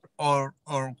or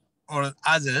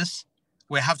others,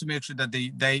 we have to make sure that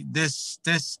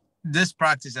this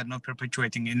practice are not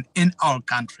perpetuating in our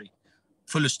country.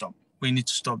 Full stop. We need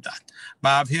to stop that. But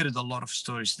I've heard a lot of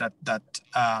stories that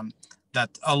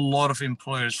a lot of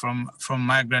employers from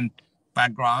migrant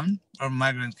background or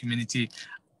migrant community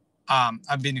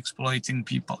have been exploiting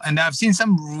people, and I've seen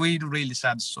some really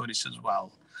sad stories as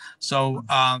well. So,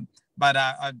 but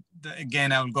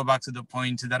again, I will go back to the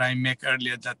point that I make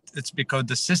earlier, that it's because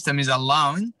the system is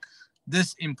allowing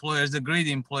these employers, the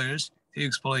greedy employers, to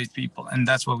exploit people, and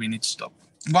that's what we need to stop.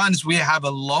 Once we have a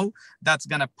law that's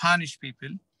gonna punish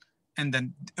people, and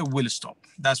then it will stop.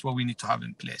 That's what we need to have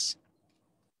in place.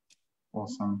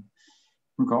 Awesome.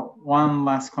 We've got one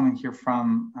last comment here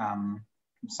from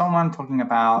someone talking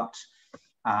about,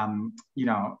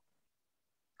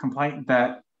 complaint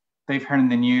that they've heard in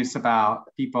the news about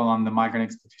people on the migrant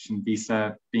exploitation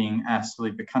visa being asked to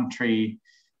leave the country,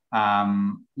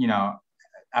 after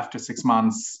 6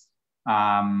 months,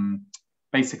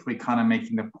 basically kind of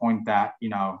making the point that,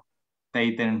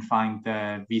 they didn't find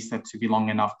the visa to be long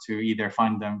enough to either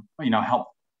find them, help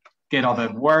get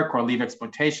other work or leave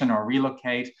exploitation or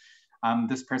relocate.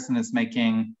 This person is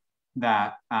making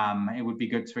that it would be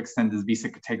good to extend this visa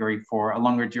category for a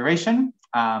longer duration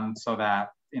so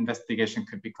that investigation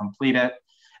could be completed.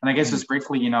 And I guess just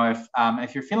briefly,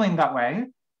 if you're feeling that way,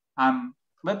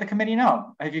 let the committee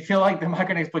know. If you feel like the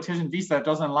migrant exploitation visa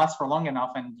doesn't last for long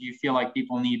enough and you feel like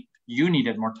you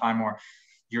needed more time, or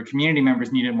your community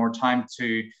members needed more time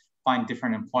to find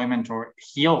different employment or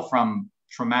heal from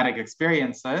traumatic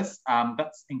experiences,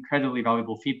 that's incredibly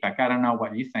valuable feedback. I don't know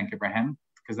what you think, Ibrahim,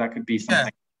 because that could be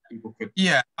something people could.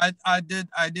 Yeah, I did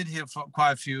hear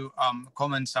quite a few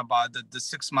comments about the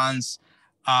 6 months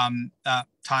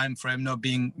time frame not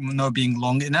being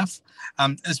long enough,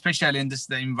 especially in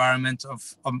the environment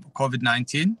of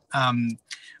COVID-19,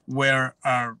 where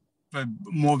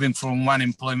moving from one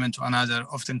employment to another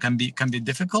often can be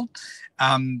difficult.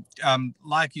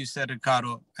 Like you said,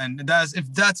 Ricardo, and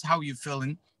if that's how you're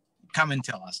feeling, come and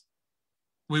tell us.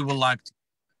 We would like to,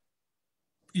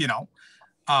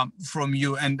 from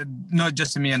you, and not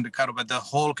just me and Ricardo, but the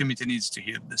whole committee needs to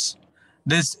hear this.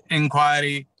 This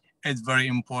inquiry is very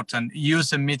important. You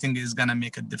submitting is going to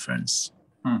make a difference.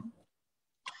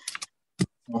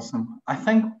 Awesome. I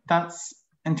think that's,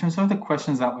 in terms of the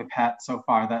questions that we've had so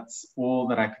far, that's all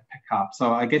that I could pick up.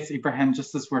 So I guess, Ibrahim,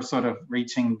 just as we're sort of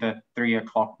reaching the 3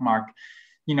 o'clock mark,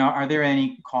 are there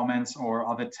any comments or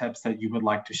other tips that you would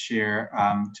like to share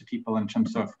to people in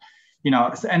terms of,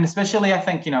 and especially I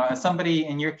think, as somebody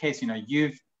in your case,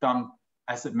 you've done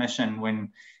a submission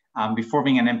when before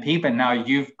being an MP, but now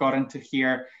you've gotten to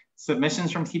hear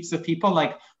submissions from heaps of people.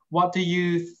 Like, what do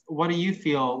you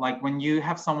feel like when you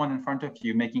have someone in front of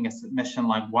you making a submission?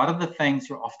 Like, what are the things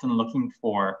you're often looking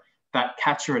for that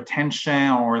catch your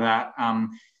attention, or that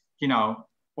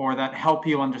or that help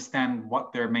you understand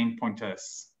what their main point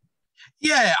is?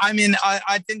 Yeah, I mean,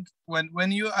 I think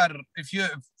when you are,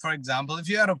 for example, if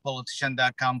you are a politician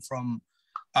that come from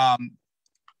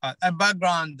a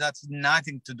background that's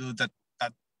nothing to do that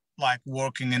like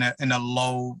working in a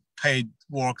low paid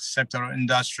work sector or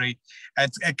industry,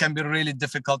 it can be really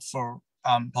difficult for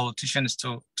politicians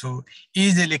to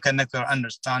easily connect or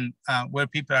understand where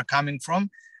people are coming from.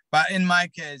 But in my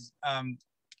case,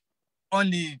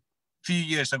 only few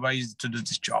years ago I used to do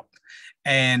this job,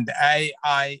 and I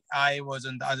was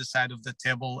on the other side of the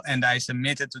table, and I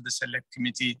submitted to the select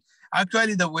committee.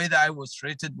 Actually, the way that I was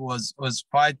treated was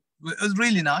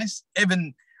really nice.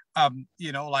 Even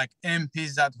like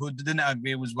MPs who didn't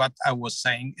agree with what I was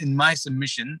saying in my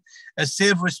submission,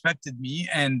 still respected me,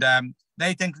 and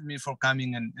they thanked me for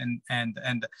coming,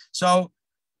 and so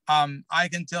I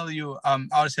can tell you,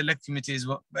 our select committee is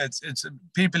it's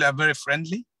people are very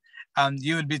friendly, and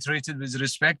you will be treated with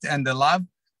respect and the love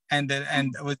and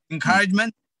with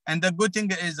encouragement. And the good thing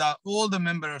is that all the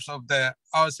members of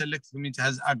our select committee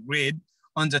has agreed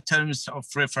on the terms of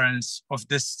reference of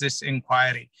this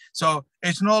inquiry. So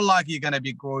it's not like you're gonna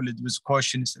be grilled with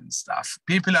questions and stuff.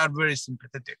 People are very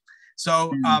sympathetic.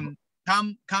 So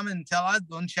come and tell us,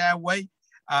 don't shy away.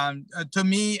 To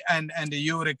me and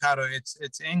you, Ricardo,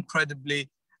 it's incredibly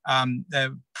a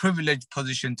privileged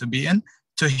position to be in,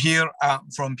 to hear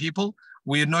from people.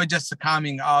 We're not just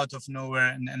coming out of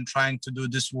nowhere and trying to do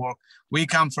this work. We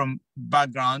come from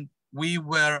background. We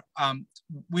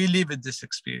lived this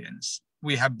experience.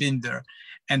 We have been there,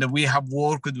 and we have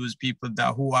worked with people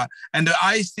who are, and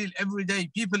I still every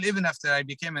day, people, even after I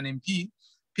became an MP,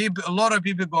 a lot of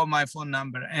people got my phone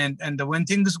number, and when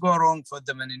things go wrong for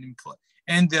them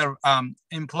in their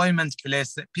employment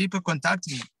place, people contact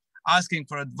me, asking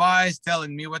for advice,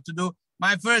 telling me what to do.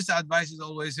 My first advice is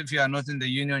always, if you are not in the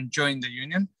union, join the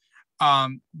union.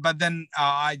 But then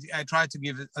I try to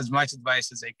give as much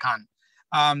advice as I can.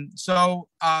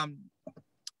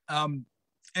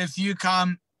 If you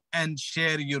come and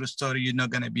share your story, you're not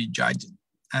going to be judged.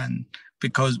 And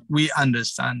because we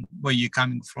understand where you're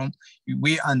coming from,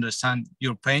 we understand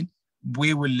your pain,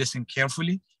 we will listen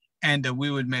carefully, and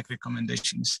we will make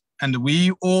recommendations. And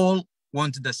we all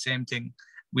want the same thing.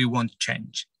 We want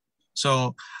change.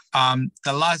 So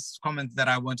the last comment that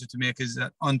I wanted to make is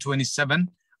that on 27,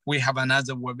 we have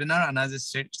another webinar, another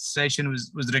session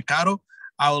with Ricardo.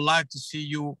 I would like to see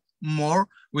you more.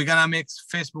 We're gonna make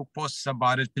Facebook posts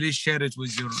about it. Please share it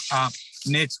with your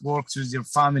networks, with your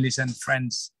families and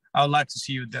friends. I would like to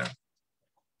see you there.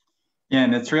 Yeah,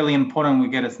 and it's really important we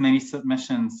get as many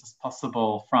submissions as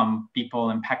possible from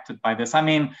people impacted by this. I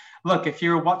mean, look, if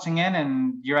you're watching in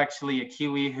and you're actually a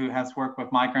Kiwi who has worked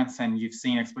with migrants and you've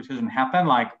seen exploitation happen,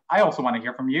 like, I also want to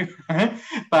hear from you.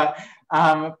 but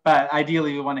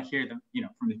ideally, we want to hear them,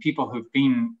 from the people who've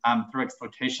been through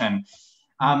exploitation.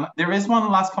 There is one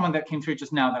last comment that came through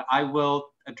just now that I will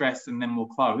address, and then we'll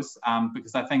close,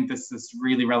 because I think this is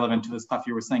really relevant to the stuff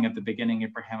you were saying at the beginning,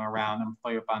 Ibrahim, around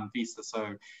employer-bound visa.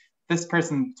 So this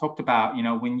person talked about,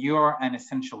 when you're an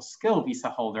essential skill visa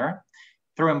holder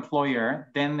through employer,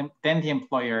 then the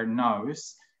employer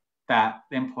knows that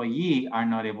the employee are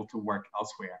not able to work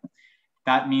elsewhere.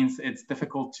 That means it's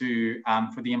difficult to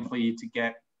for the employee to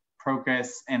get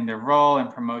progress in their role and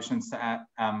promotions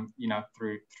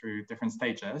through different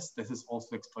stages. This is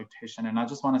also exploitation. And I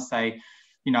just want to say,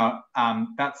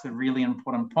 that's a really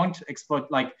important point.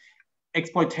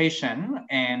 Exploitation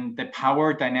and the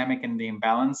power dynamic and the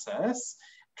imbalances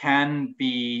can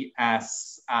be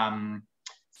as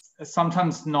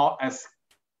sometimes not as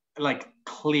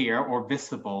clear or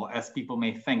visible as people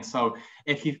may think. So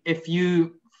if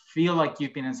you feel like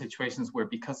you've been in situations where,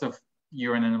 because of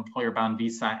you're in an employer-bound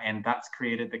visa and that's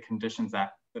created the conditions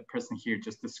that the person here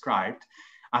just described,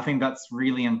 I think that's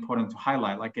really important to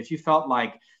highlight. Like if you felt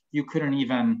like you couldn't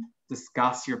even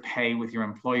discuss your pay with your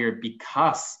employer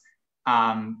because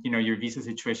your visa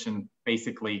situation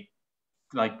basically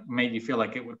like made you feel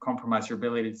like it would compromise your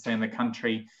ability to stay in the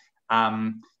country,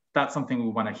 that's something we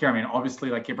want to hear. I mean, obviously,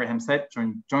 like Ibrahim said,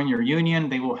 join your union,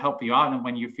 they will help you out and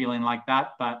when you're feeling like that,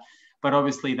 but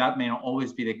obviously that may not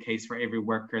always be the case for every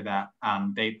worker that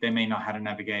they may know how to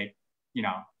navigate,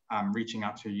 reaching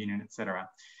out to a union, etc.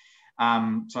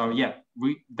 So yeah,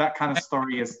 that kind of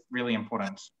story is really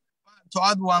important. To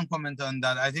add one comment on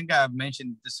that, I think I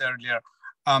mentioned this earlier.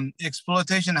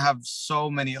 Exploitation have so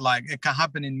many, like it can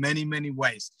happen in many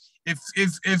ways.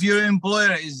 If your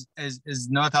employer is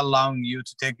not allowing you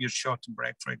to take your short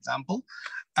break, for example,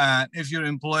 and if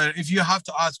you have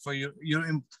to ask for your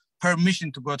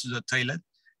permission to go to the toilet,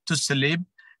 to sleep,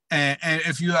 and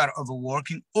if you are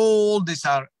overworking, all these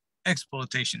are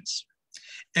exploitations.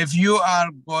 If you are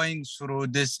going through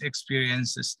these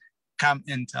experiences, come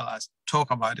and tell us,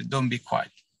 talk about it, don't be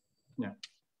quiet. Yeah,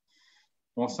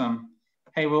 awesome.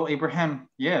 Hey, well, Ibrahim,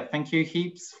 yeah, thank you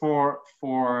heaps for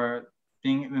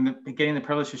getting the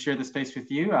privilege to share the space with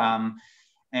you.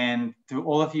 And to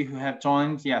all of you who have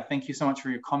joined, yeah, thank you so much for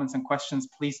your comments and questions.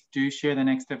 Please do share the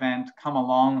next event, come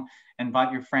along,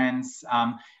 invite your friends.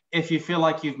 If you feel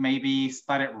like you've maybe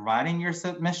started writing your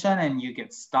submission and you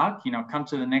get stuck, come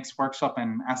to the next workshop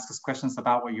and ask us questions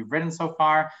about what you've written so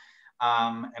far.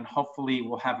 And hopefully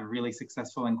we'll have a really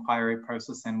successful inquiry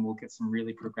process and we'll get some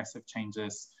really progressive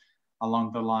changes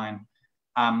along the line.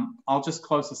 I'll just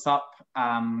close this up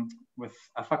with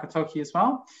a whakatauki as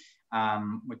well,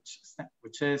 which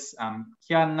is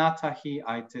kia ngātahi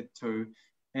ai te tū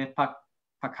e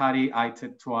pakari ai te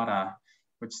tuara,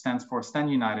 which stands for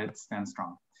Stand United, Stand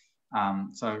Strong.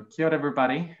 So kia ora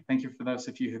everybody. Thank you for those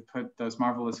of you who put those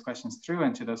marvelous questions through,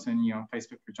 and to those in you on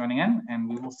Facebook for joining in, and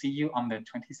we will see you on the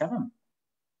 27th.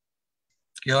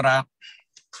 Kia ora.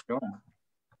 Kia ora.